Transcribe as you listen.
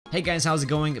Hey guys, how's it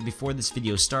going? Before this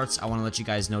video starts, I want to let you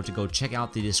guys know to go check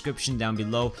out the description down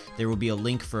below. There will be a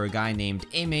link for a guy named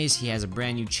Amaze. He has a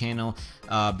brand new channel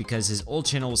because his old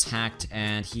channel was hacked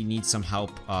and he needs some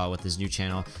help with his new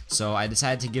channel. So I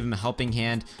decided to give him a helping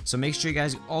hand. So make sure you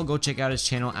guys all go check out his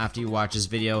channel after you watch this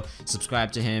video.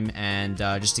 Subscribe to him and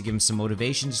just to give him some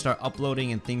motivation to start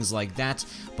uploading and things like that.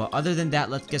 But other than that,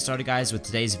 let's get started guys with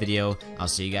today's video. I'll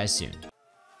see you guys soon.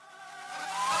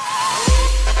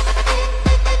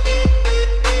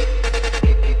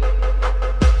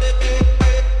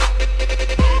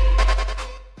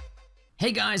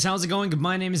 Hey guys, how's it going?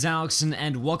 My name is Alxton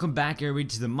and welcome back everybody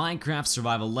to the Minecraft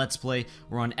Survival Let's Play.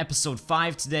 We're on episode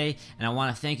 5 today and I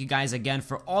want to thank you guys again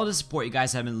for all the support you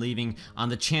guys have been leaving on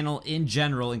the channel in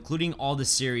general, including all the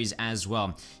series as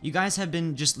well. You guys have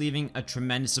been just leaving a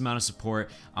tremendous amount of support.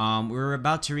 We're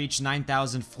about to reach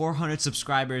 9,400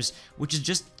 subscribers, which is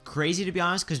just crazy to be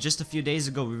honest, because just a few days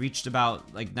ago we reached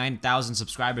about like 9,000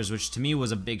 subscribers, which to me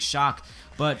was a big shock.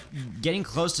 But getting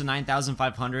close to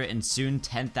 9,500 and soon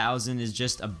 10,000 is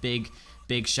just a big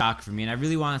shock for me, and I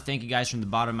really want to thank you guys from the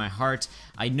bottom of my heart.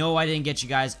 I know I didn't get you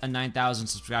guys a 9,000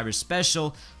 subscribers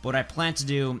special, but what I plan to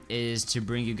do is to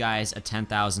bring you guys a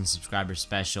 10,000 subscribers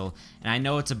special, and I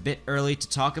know it's a bit early to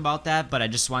talk about that, but I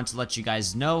just want to let you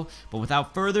guys know. But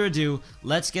without further ado,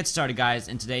 let's get started guys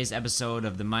in today's episode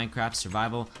of the Minecraft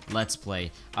Survival Let's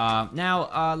Play.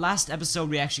 Last episode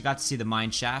we actually got to see the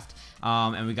mine shaft,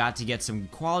 and we got to get some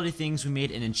quality things. We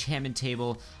made an enchantment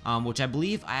table, which I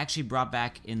believe I actually brought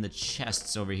back in the chests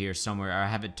over here somewhere, or I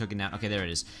have it taken out. Okay, there it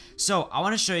is. So I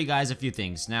want to show you guys a few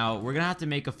things. Now we're gonna have to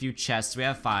make a few chests. We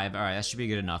have 5. All right, that should be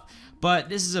good enough. But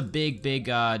this is a big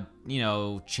you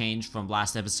know, change from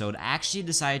last episode. I actually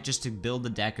decided just to build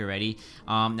the deck already.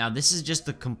 Now this is just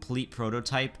the complete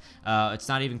prototype. It's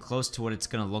not even close to what it's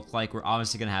gonna look like. We're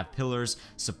obviously gonna have pillars,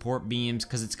 support beams,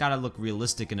 because it's gotta look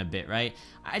realistic in a bit, right?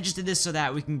 I just did this so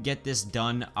that we can get this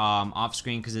done off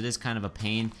screen, because it is kind of a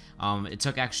pain. It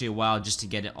took actually a while just to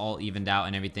get it all evened out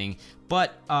and everything.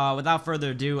 But without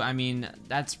further ado, I mean,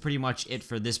 that's pretty much it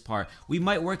for this part. We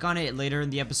might work on it later in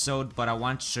the episode, but I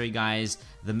want to show you guys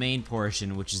the main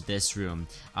portion, which is this room.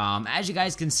 As you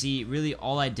guys can see, really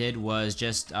all I did was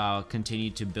just continue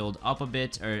to build up a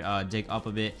bit, or dig up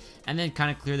a bit, and then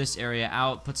kind of clear this area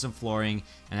out, put some flooring,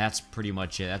 and that's pretty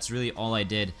much it. That's really all I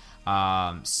did.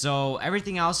 So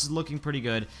everything else is looking pretty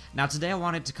good. Now today I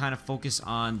wanted to kind of focus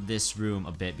on this room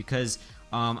a bit, because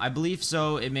I believe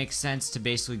so it makes sense to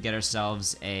basically get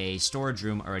ourselves a storage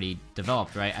room already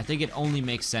developed, right? I think it only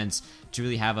makes sense to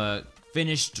really have a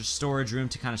finished storage room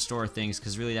to kind of store things,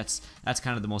 because really that's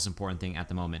kind of the most important thing at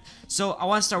the moment. So I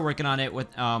want to start working on it with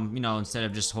you know, instead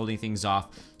of just holding things off.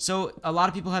 So a lot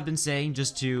of people have been saying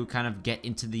just to kind of get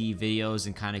into the videos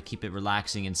and kind of keep it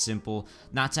relaxing and simple,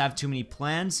 not to have too many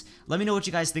plans. Let me know what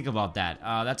you guys think about that.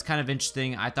 That's kind of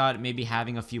interesting. I thought maybe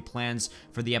having a few plans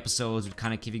for the episodes would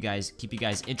kind of keep you guys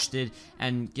interested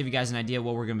and give you guys an idea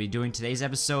what we're gonna be doing today's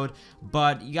episode.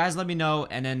 But you guys let me know,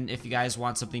 and then if you guys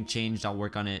want something changed, I'll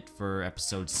work on it for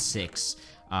episode 6.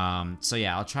 So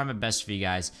yeah, I'll try my best for you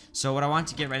guys. So what I want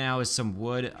to get right now is some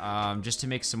wood, just to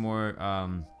make some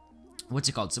more what's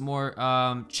it called, some more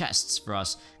chests for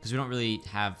us, because we don't really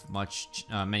have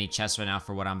many chests right now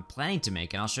for what I'm planning to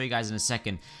make, and I'll show you guys in a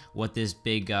second what this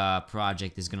big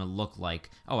project is gonna look like.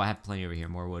 Oh, I have plenty over here,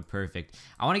 more wood, perfect.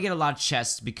 I want to get a lot of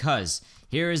chests because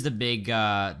here is the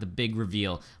big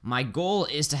reveal. My goal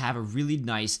is to have a really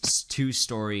nice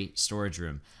 2-story storage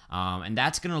room. And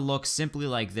that's gonna look simply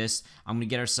like this.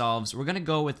 We're gonna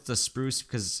go with the spruce,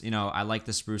 because you know, I like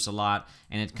the spruce a lot,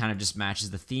 and it kind of just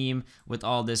matches the theme with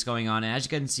all this going on. And as you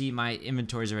can see, my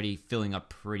inventory is already filling up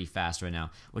pretty fast right now,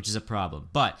 which is a problem.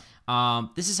 But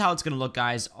this is how it's gonna look,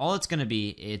 guys. All it's gonna be,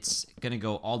 it's gonna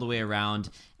go all the way around,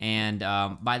 and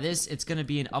by this, it's gonna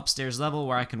be an upstairs level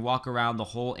where I can walk around the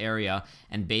whole area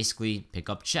and basically pick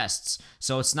up chests.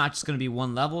 So it's not just gonna be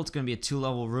one level, it's gonna be a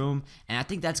 2-level room, and I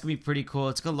think that's gonna be pretty cool.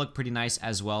 It's gonna look pretty nice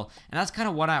as well, and that's kind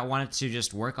of what I wanted to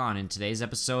just work on in today's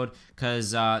episode,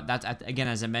 because that's, again,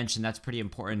 as I mentioned, that's pretty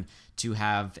important to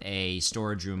have a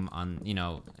storage room on, you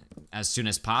know, as soon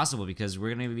as possible, because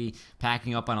we're gonna be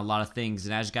packing up on a lot of things,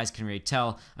 and as you guys can already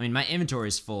tell, I mean, my inventory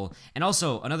is full. And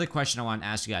also another question I want to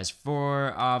ask you guys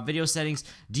for video settings: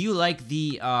 do you like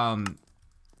the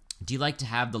do you like to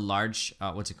have the large,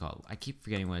 what's it called? I keep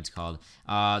forgetting what it's called.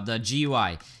 The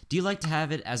GUI. Do you like to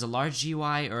have it as a large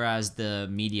GUI or as the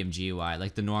medium GUI,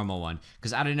 like the normal one?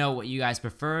 Because I don't know what you guys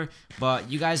prefer,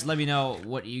 but you guys let me know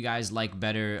what you guys like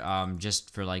better,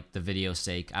 just for like the video's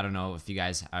sake. I don't know if you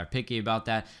guys are picky about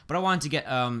that, but I wanted to get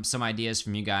some ideas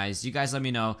from you guys. You guys let me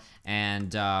know,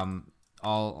 and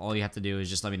all you have to do is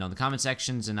just let me know in the comment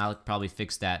sections, and I'll probably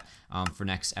fix that for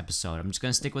next episode. I'm just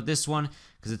gonna stick with this one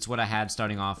because it's what I had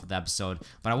starting off with the episode.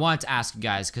 But I wanted to ask you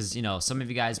guys because, you know, some of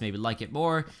you guys maybe like it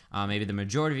more, maybe the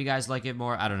majority of you guys like it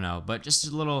more. I don't know, but just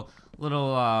a little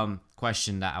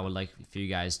question that I would like for you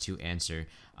guys to answer.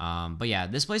 But yeah,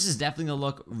 this place is definitely gonna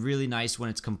look really nice when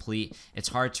it's complete. It's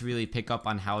hard to really pick up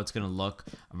on how it's gonna look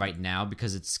right now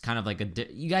because it's kind of like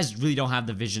you guys really don't have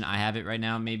the vision I have it right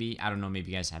now. Maybe, I don't know,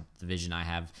 maybe you guys have the vision I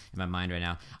have in my mind right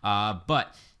now.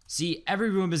 But see,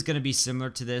 every room is gonna be similar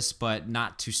to this, but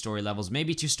not 2-story levels.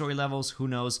 Maybe 2-story levels, who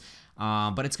knows?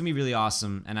 But it's gonna be really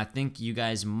awesome, and I think you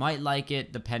guys might like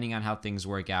it depending on how things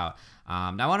work out.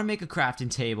 Now I want to make a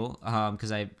crafting table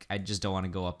because I just don't want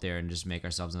to go up there and just make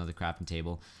ourselves another crafting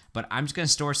table. But I'm just gonna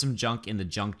store some junk in the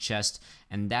junk chest,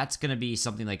 and that's gonna be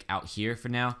something like out here for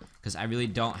now because I really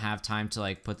don't have time to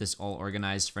like put this all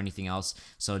organized for anything else.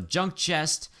 So junk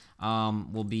chest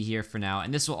will be here for now,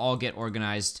 and this will all get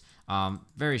organized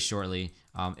very shortly,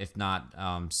 if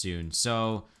not soon.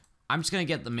 So I'm just gonna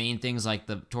get the main things like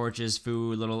the torches,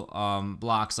 food, little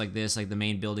blocks like this, like the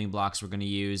main building blocks we're gonna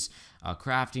use, a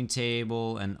crafting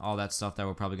table, and all that stuff that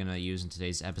we're probably gonna use in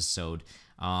today's episode.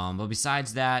 But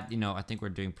besides that, you know, I think we're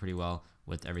doing pretty well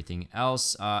with everything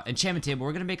else. Enchantment table,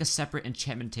 we're gonna make a separate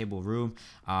enchantment table room.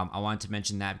 I wanted to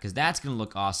mention that because that's gonna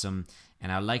look awesome,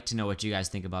 and I'd like to know what you guys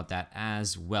think about that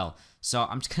as well. So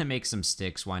I'm just gonna make some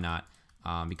sticks, why not?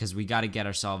 Because we got to get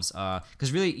ourselves,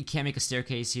 because really you can't make a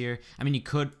staircase here. I mean, you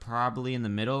could probably in the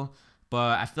middle,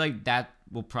 but I feel like that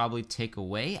will probably take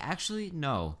away. Actually,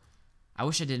 no. I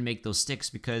wish I didn't make those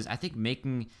sticks because I think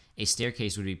making a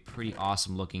staircase would be pretty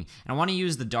awesome looking. And I want to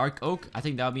use the dark oak. I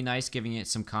think that would be nice, giving it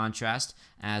some contrast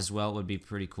as well. It would be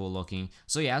pretty cool looking.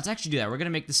 So yeah, let's actually do that. We're going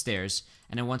to make the stairs,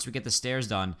 and then once we get the stairs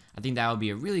done, I think that would be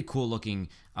a really cool looking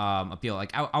appeal.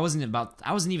 Like I wasn't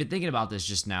even thinking about this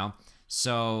just now.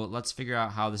 So let's figure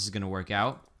out how this is going to work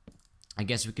out. I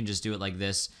guess we can just do it like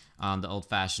this, the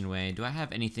old-fashioned way. Do I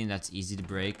have anything that's easy to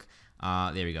break?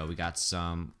 There we go. We got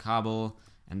some cobble,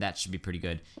 and that should be pretty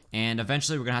good. And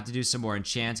eventually we're going to have to do some more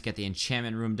enchants, get the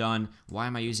enchantment room done. Why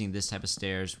am I using this type of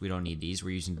stairs? We don't need these. We're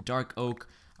using dark oak.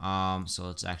 So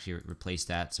let's actually replace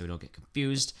that so we don't get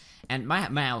confused. And my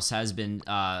mouse has been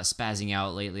spazzing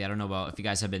out lately. I don't know about if you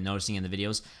guys have been noticing in the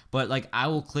videos, but like I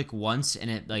will click once and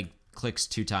it like clicks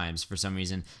 2 times for some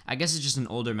reason. I guess it's just an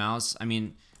older mouse. I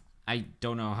mean, I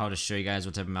don't know how to show you guys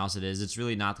what type of mouse it is. It's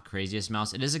really not the craziest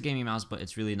mouse. It is a gaming mouse, but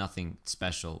it's really nothing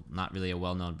special. Not really a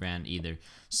well-known brand either.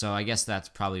 So I guess that's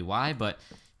probably why, but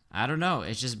I don't know.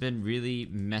 It's just been really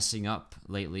messing up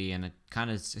lately, and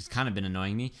it's kind of been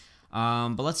annoying me.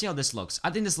 But let's see how this looks. I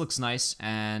think this looks nice,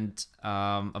 and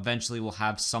eventually we'll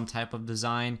have some type of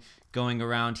design going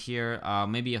around here.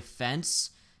 Maybe a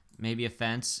fence. Maybe a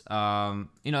fence.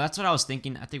 You know, that's what I was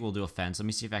thinking. I think we'll do a fence. Let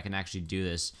me see if I can actually do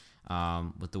this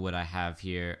with the wood I have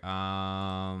here.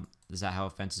 Is that how a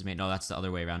fence is made? No, that's the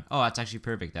other way around. Oh, that's actually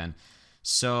perfect then.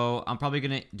 So I'm probably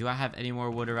gonna, do I have any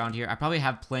more wood around here? I probably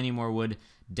have plenty more wood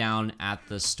down at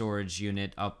the storage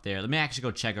unit up there. Let me actually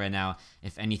go check right now,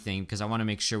 if anything, because I want to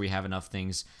make sure we have enough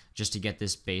things just to get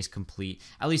this base complete,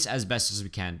 at least as best as we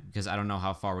can, because I don't know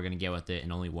how far we're gonna get with it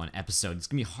in only one episode. It's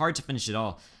gonna be hard to finish it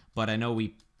all, but I know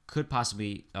we could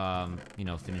possibly, you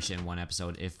know, finish it in one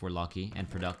episode if we're lucky and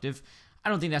productive. I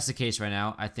don't think that's the case right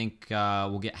now. I think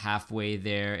we'll get halfway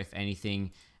there, if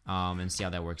anything, and see how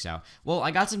that works out. Well,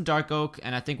 I got some dark oak,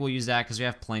 and I think we'll use that because we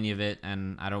have plenty of it,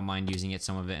 and I don't mind using it,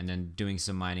 some of it, and then doing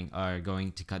some mining, or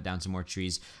going to cut down some more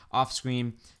trees off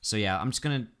screen. So yeah, I'm just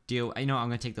gonna deal, you know, I'm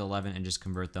gonna take the 11 and just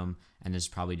convert them, and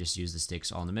just probably just use the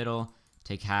sticks all in the middle.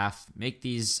 Take half, make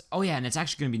these, oh yeah, and it's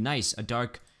actually gonna be nice, a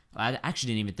dark, I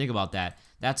actually didn't even think about that.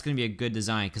 That's going to be a good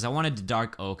design because I wanted the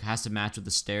dark oak. It has to match with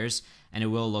the stairs, and it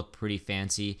will look pretty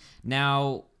fancy.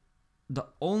 Now, the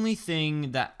only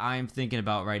thing that I'm thinking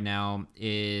about right now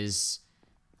is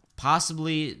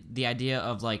possibly the idea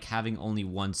of like having only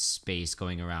one space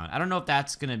going around. I don't know if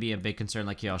that's going to be a big concern.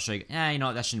 Like here, I'll show you. You know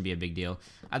what? That shouldn't be a big deal.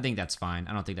 I think that's fine.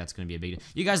 I don't think that's going to be a big deal.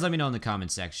 You guys let me know in the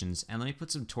comment sections. And let me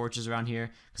put some torches around here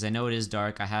because I know it is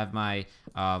dark. I have my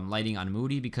lighting on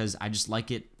moody because I just like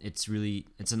it. It's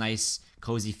a nice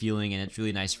cozy feeling, and it's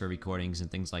really nice for recordings and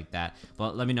things like that.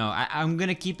 But let me know. I'm going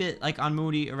to keep it like on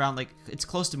moody around like, it's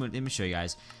close to moody. Let me show you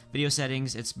guys. Video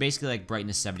settings. It's basically like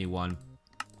brightness 71.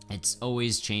 It's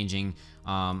always changing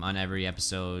on every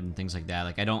episode and things like that.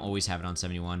 Like I don't always have it on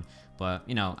 71, but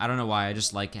you know, I don't know why. I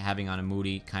just like having on a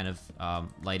moody kind of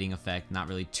lighting effect, not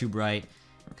really too bright,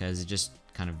 because it just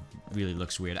kind of really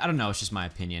looks weird. I don't know, it's just my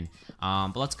opinion.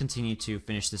 But let's continue to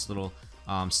finish this little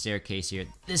staircase here.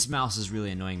 This mouse is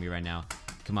really annoying me right now.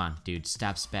 Come on, dude,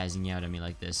 stop spazzing out at me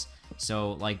like this.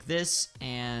 So like this,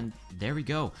 and there we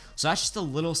go. So that's just a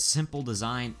little simple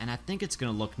design, and I think it's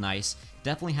gonna look nice.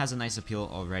 Definitely has a nice appeal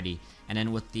already. And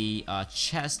then with the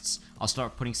chests, I'll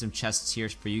start putting some chests here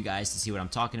for you guys to see what I'm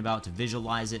talking about, to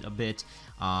visualize it a bit.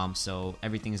 So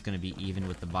everything is going to be even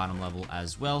with the bottom level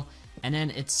as well. And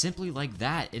then it's simply like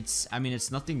that. I mean,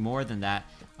 it's nothing more than that.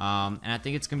 And I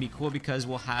think it's going to be cool because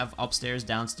we'll have upstairs,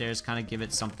 downstairs, kind of give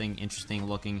it something interesting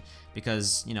looking,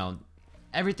 because, you know,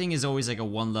 everything is always like a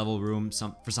one-level room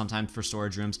sometimes for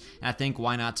storage rooms, and I think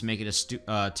why not to make it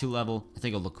a two-level? I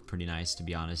think it'll look pretty nice, to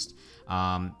be honest.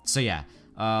 So yeah,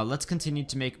 let's continue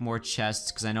to make more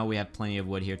chests, because I know we have plenty of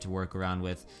wood here to work around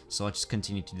with. So let's just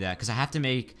continue to do that, because I have to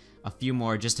make a few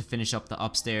more just to finish up the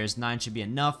upstairs. 9 should be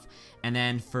enough. And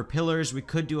then for pillars, we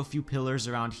could do a few pillars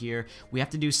around here. We have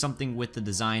to do something with the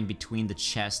design between the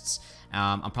chests.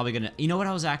 I'm probably gonna, you know what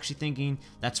I was actually thinking?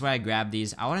 That's why I grabbed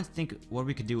these. I want to think what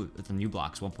we could do with the new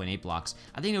blocks, 1.8 blocks.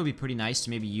 I think it would be pretty nice to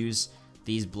maybe use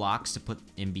these blocks to put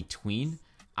in between.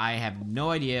 I have no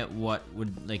idea what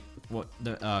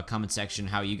the comment section,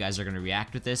 how you guys are going to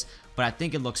react with this, but I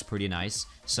think it looks pretty nice.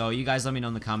 So you guys let me know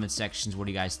in the comment sections what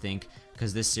do you guys think,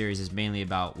 because this series is mainly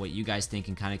about what you guys think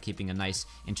and kind of keeping a nice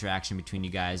interaction between you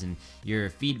guys, and your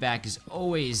feedback is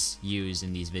always used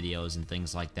in these videos and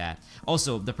things like that.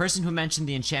 Also, the person who mentioned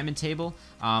the enchantment table,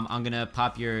 I'm gonna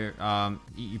pop your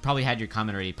you probably had your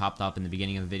comment already popped up in the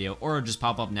beginning of the video, or just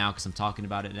pop up now because I'm talking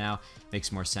about it now.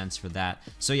 Makes more sense for that.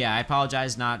 So yeah, I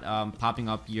apologize not popping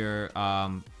up your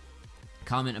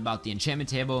comment about the enchantment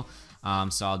table.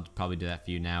 So I'll probably do that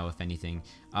for you now, if anything.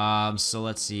 So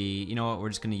let's see. You know what? We're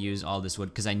just gonna use all this wood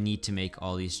because I need to make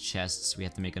all these chests. We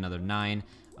have to make another 9.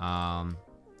 Oh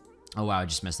wow, I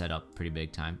just messed that up pretty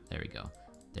big time. There we go.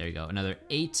 There you go. Another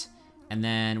 8. And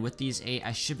then with these 8,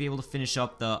 I should be able to finish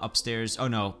up the upstairs. Oh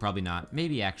no, probably not.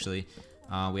 Maybe actually.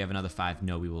 We have another 5.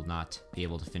 No, we will not be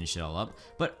able to finish it all up.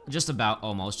 But just about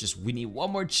almost. Just we need one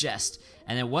more chest.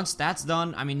 And then once that's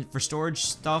done, I mean, for storage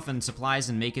stuff and supplies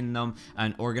and making them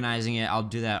and organizing it, I'll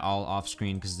do that all off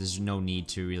screen because there's no need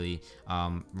to really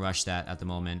rush that at the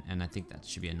moment. And I think that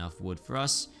should be enough wood for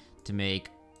us to make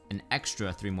an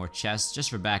extra 3 more chests just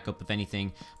for backup if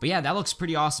anything. But yeah, that looks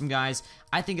pretty awesome, guys.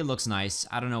 I think it looks nice.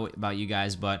 I don't know about you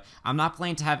guys, but I'm not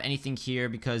planning to have anything here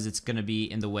because it's gonna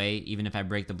be in the way. Even if I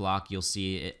break the block, you'll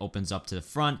see it opens up to the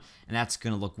front, and that's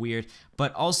gonna look weird.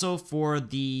 But also for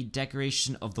the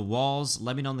decoration of the walls,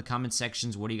 let me know in the comment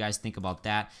sections what do you guys think about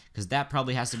that, because that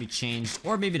probably has to be changed,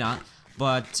 or maybe not.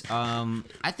 But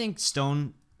I think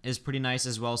stone is pretty nice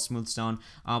as well, smooth stone.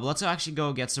 But let's actually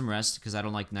go get some rest because I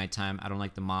don't like nighttime. I don't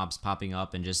like the mobs popping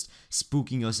up and just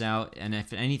spooking us out. And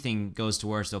if anything goes to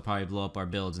worse, they'll probably blow up our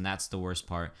builds, and that's the worst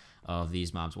part of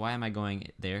these mobs. Why am I going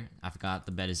there? I forgot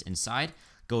the bed is inside.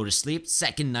 Go to sleep.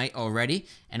 Second night already,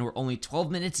 and we're only 12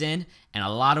 minutes in, and a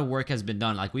lot of work has been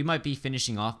done. Like, we might be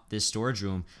finishing off this storage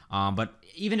room, but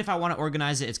even if I want to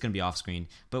organize it, it's gonna be off screen.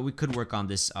 But we could work on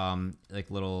this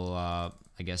like little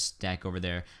I guess deck over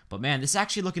there. But man, this is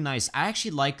actually looking nice. I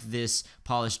actually like this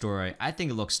polished door. I think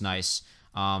it looks nice.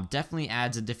 Definitely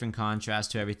adds a different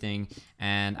contrast to everything.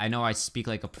 And I know I speak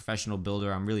like a professional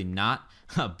builder. I'm really not.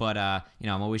 But, you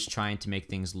know, I'm always trying to make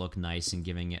things look nice and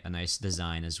giving it a nice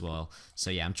design as well. So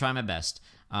yeah, I'm trying my best.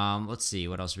 Let's see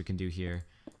what else we can do here.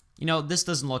 You know, this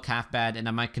doesn't look half bad, and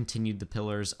I might continue the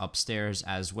pillars upstairs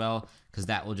as well, because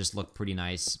that will just look pretty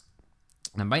nice.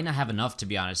 And I might not have enough, to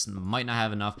be honest. Might not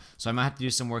have enough, so I might have to do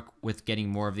some work with getting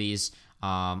more of these.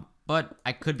 But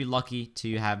I could be lucky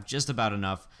to have just about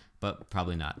enough, but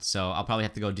probably not. So I'll probably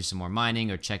have to go do some more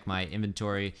mining or check my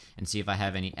inventory and see if I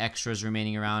have any extras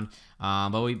remaining around.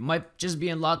 But we might just be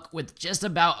in luck with just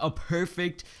about a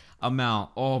perfect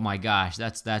amount. Oh my gosh,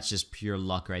 that's just pure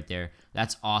luck right there.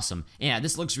 That's awesome. Yeah,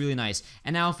 this looks really nice.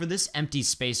 And now for this empty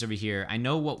space over here, I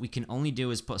know what we can only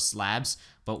do is put slabs,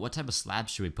 but what type of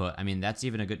slabs should we put? I mean, that's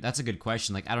a good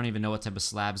question. Like, I don't even know what type of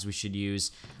slabs we should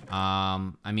use.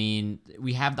 I mean,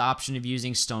 we have the option of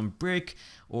using stone brick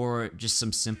or just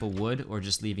some simple wood, or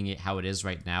just leaving it how it is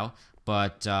right now.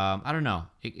 But I don't know.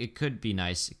 It could be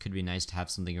nice. It could be nice to have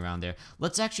something around there.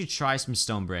 Let's actually try some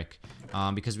stone brick,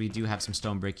 because we do have some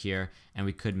stone brick here, and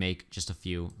we could make just a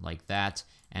few like that,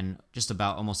 and just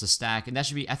about almost a stack. And that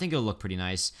should be, I think it'll look pretty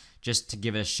nice, just to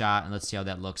give it a shot. And let's see how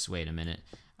that looks. Wait a minute.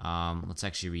 Let's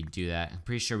actually redo that. I'm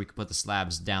pretty sure we could put the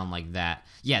slabs down like that.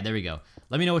 Yeah, there we go.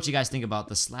 Let me know what you guys think about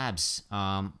the slabs.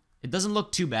 It doesn't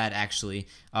look too bad, actually.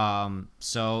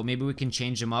 So maybe we can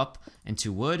change them up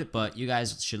into wood, but you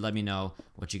guys should let me know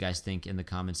what you guys think in the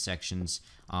comment sections.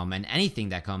 And anything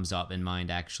that comes up in mind,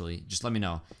 actually, just let me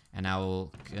know. And I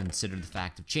will consider the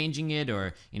fact of changing it,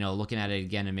 or, you know, looking at it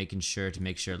again and making sure to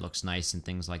make sure it looks nice and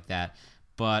things like that.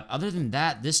 But other than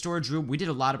that, this storage room, we did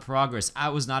a lot of progress. I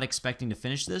was not expecting to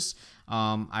finish this.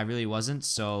 I really wasn't,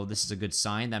 so this is a good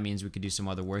sign. That means we could do some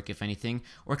other work, if anything,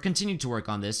 or continue to work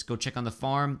on this. Go check on the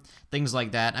farm, things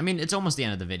like that. I mean, it's almost the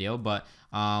end of the video, but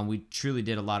we truly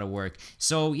did a lot of work.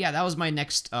 So yeah, that was my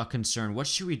next concern. What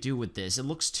should we do with this? It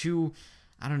looks too,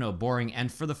 I don't know, boring.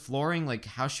 And for the flooring, like,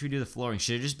 how should we do the flooring?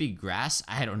 Should it just be grass?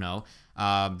 I don't know.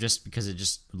 Just because it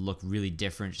just looked really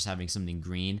different, just having something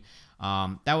green.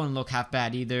 That wouldn't look half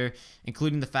bad either,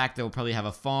 including the fact that we'll probably have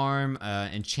a farm,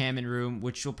 enchantment room,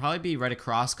 which will probably be right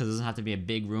across because it doesn't have to be a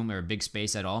big room or a big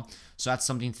space at all. So that's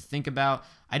something to think about.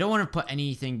 I don't want to put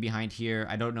anything behind here.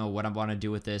 I don't know what I want to do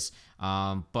with this,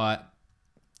 but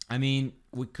I mean,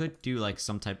 we could do like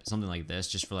something like this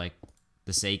just for like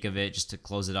the sake of it, just to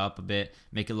close it up a bit,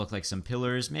 make it look like some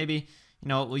pillars, maybe. You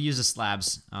know, we'll use the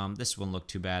slabs. This won't look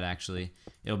too bad, actually.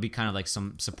 It'll be kind of like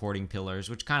some supporting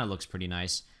pillars, which kind of looks pretty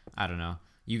nice. I don't know.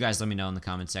 You guys let me know in the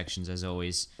comment sections, as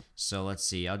always. So let's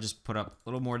see. I'll just put up a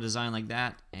little more design like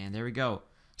that, and there we go.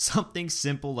 Something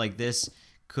simple like this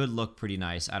could look pretty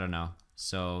nice. I don't know.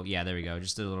 So yeah, there we go.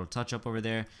 Just a little touch up over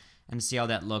there, and see how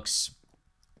that looks.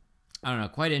 I don't know.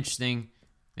 Quite interesting.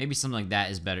 Maybe something like that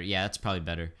is better. Yeah, that's probably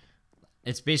better.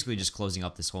 It's basically just closing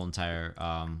up this whole entire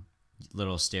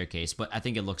little staircase, but I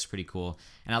think it looks pretty cool,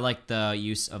 and I like the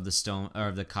use of the stone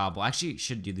or the cobble. Actually,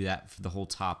 should do that for the whole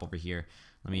top over here.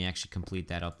 Let me actually complete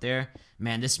that up there.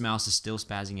 Man, this mouse is still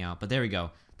spazzing out, but there we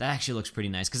go. That actually looks pretty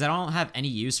nice because I don't have any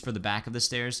use for the back of the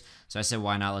stairs, so I said,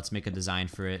 why not? Let's make a design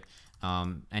for it.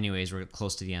 Anyways, we're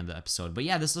close to the end of the episode, but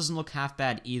yeah, this doesn't look half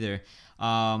bad either.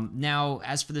 Now,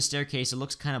 as for the staircase, it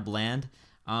looks kind of bland.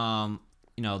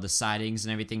 You know, the sidings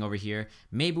and everything over here.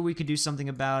 Maybe we could do something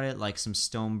about it, like some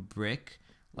stone brick,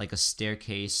 like a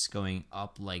staircase going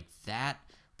up like that.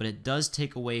 But it does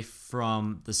take away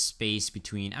from the space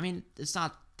between. I mean, it's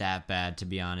not that bad, to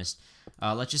be honest.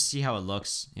 Let's just see how it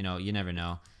looks. You know, you never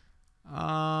know.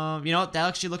 You know, that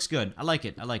actually looks good. I like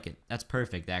it. I like it. That's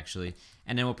perfect, actually.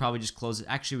 And then we'll probably just close it.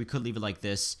 Actually, we could leave it like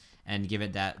this and give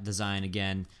it that design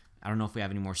again. I don't know if we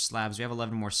have any more slabs. We have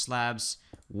 11 more slabs.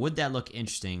 Would that look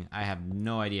interesting? I have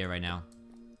no idea right now.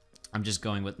 I'm just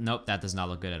going with, nope, that does not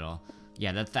look good at all.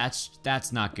 Yeah,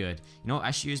 that's not good. You know, I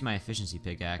should use my efficiency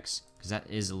pickaxe because that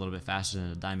is a little bit faster than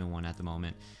the diamond one at the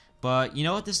moment. But you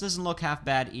know what? This doesn't look half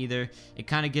bad either. It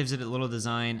kind of gives it a little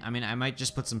design. I mean, I might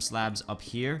just put some slabs up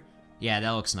here. Yeah,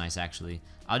 that looks nice, actually.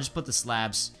 I'll just put the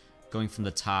slabs going from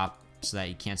the top so that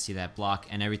you can't see that block,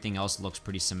 and everything else looks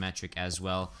pretty symmetric as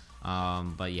well.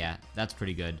 But yeah, that's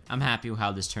pretty good. I'm happy with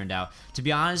how this turned out. To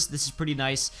be honest, this is pretty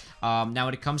nice. Now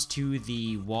when it comes to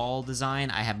the wall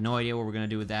design, I have no idea what we're gonna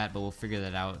do with that, but we'll figure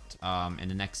that out in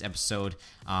the next episode.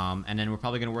 And then we're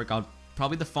probably gonna work on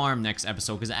probably the farm next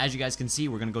episode, because as you guys can see,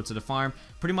 we're gonna go to the farm,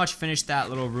 pretty much finish that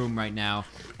little room right now.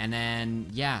 And then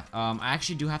yeah, I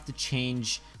actually do have to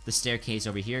change the staircase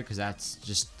over here because that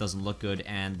just doesn't look good,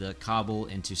 and the cobble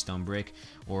into stone brick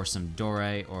or some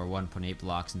dorite or 1.8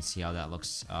 blocks, and see how that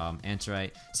looks.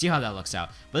 Anterite, see how that looks out.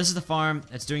 But this is the farm.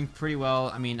 It's doing pretty well.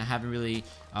 I mean, I haven't really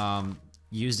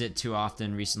used it too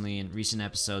often recently in recent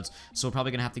episodes, so we're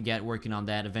probably gonna have to get working on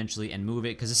that eventually and move it,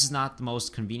 because this is not the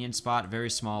most convenient spot.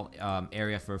 Very small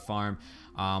area for a farm.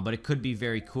 But it could be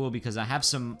very cool because I have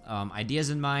some ideas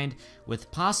in mind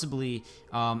with possibly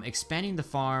expanding the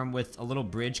farm with a little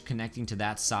bridge connecting to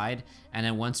that side. And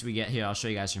then once we get here, I'll show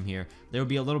you guys from here, there will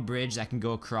be a little bridge that can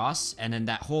go across, and then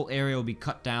that whole area will be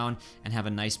cut down and have a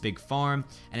nice big farm.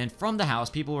 And then from the house,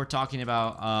 people were talking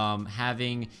about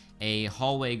having a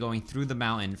hallway going through the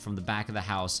mountain from the back of the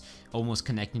house, almost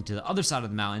connecting to the other side of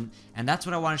the mountain. And that's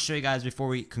what I want to show you guys before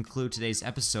we conclude today's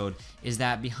episode, is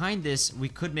that behind this, we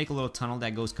could make a little tunnel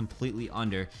that goes completely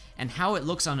under, and how it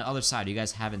looks on the other side. You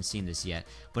guys haven't seen this yet,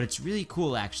 but it's really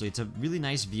cool actually. It's a really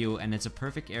nice view, and it's a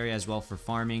perfect area as well for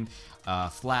farming.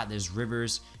 Flat, there's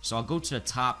rivers, so I'll go to the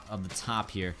top of the top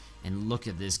here and look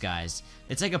at this, guys.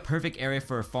 It's like a perfect area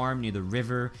for a farm near the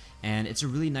river, and it's a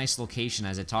really nice location,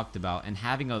 as I talked about. And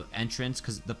having an entrance,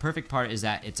 because the perfect part is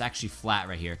that it's actually flat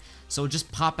right here, so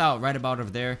just pop out right about over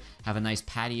there, have a nice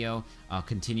patio,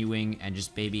 continuing, and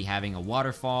just maybe having a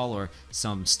waterfall or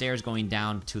some stairs going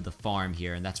down to the farm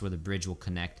here, and that's where the bridge will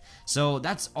connect. So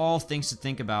that's all things to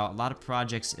think about. A lot of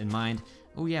projects in mind.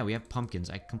 Oh yeah, we have pumpkins.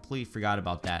 I completely forgot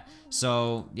about that.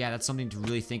 So yeah, that's something to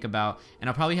really think about. And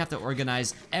I'll probably have to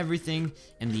organize everything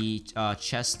in the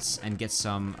chests and get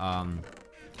some,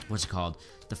 what's it called?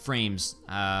 The frames,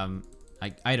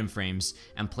 like item frames,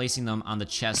 and placing them on the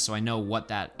chest so I know what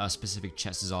that specific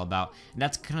chest is all about. And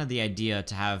that's kind of the idea,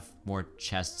 to have more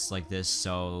chests like this,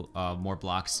 so more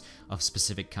blocks of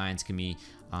specific kinds can be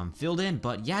filled in.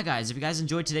 But yeah, guys, if you guys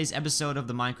enjoyed today's episode of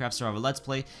the Minecraft Survival Let's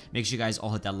Play, make sure you guys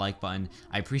all hit that like button.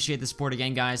 I appreciate the support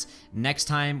again, guys. Next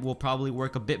time, we'll probably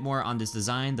work a bit more on this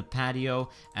design, the patio,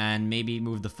 and maybe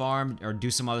move the farm or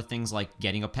do some other things like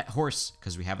getting a pet horse,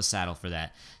 because we have a saddle for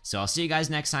that. So I'll see you guys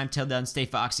next time. Till then, stay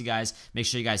foxy, guys. Make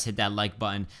sure you guys hit that like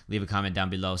button, leave a comment down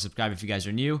below, subscribe if you guys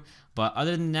are new. But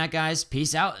other than that, guys,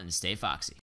 peace out and stay foxy.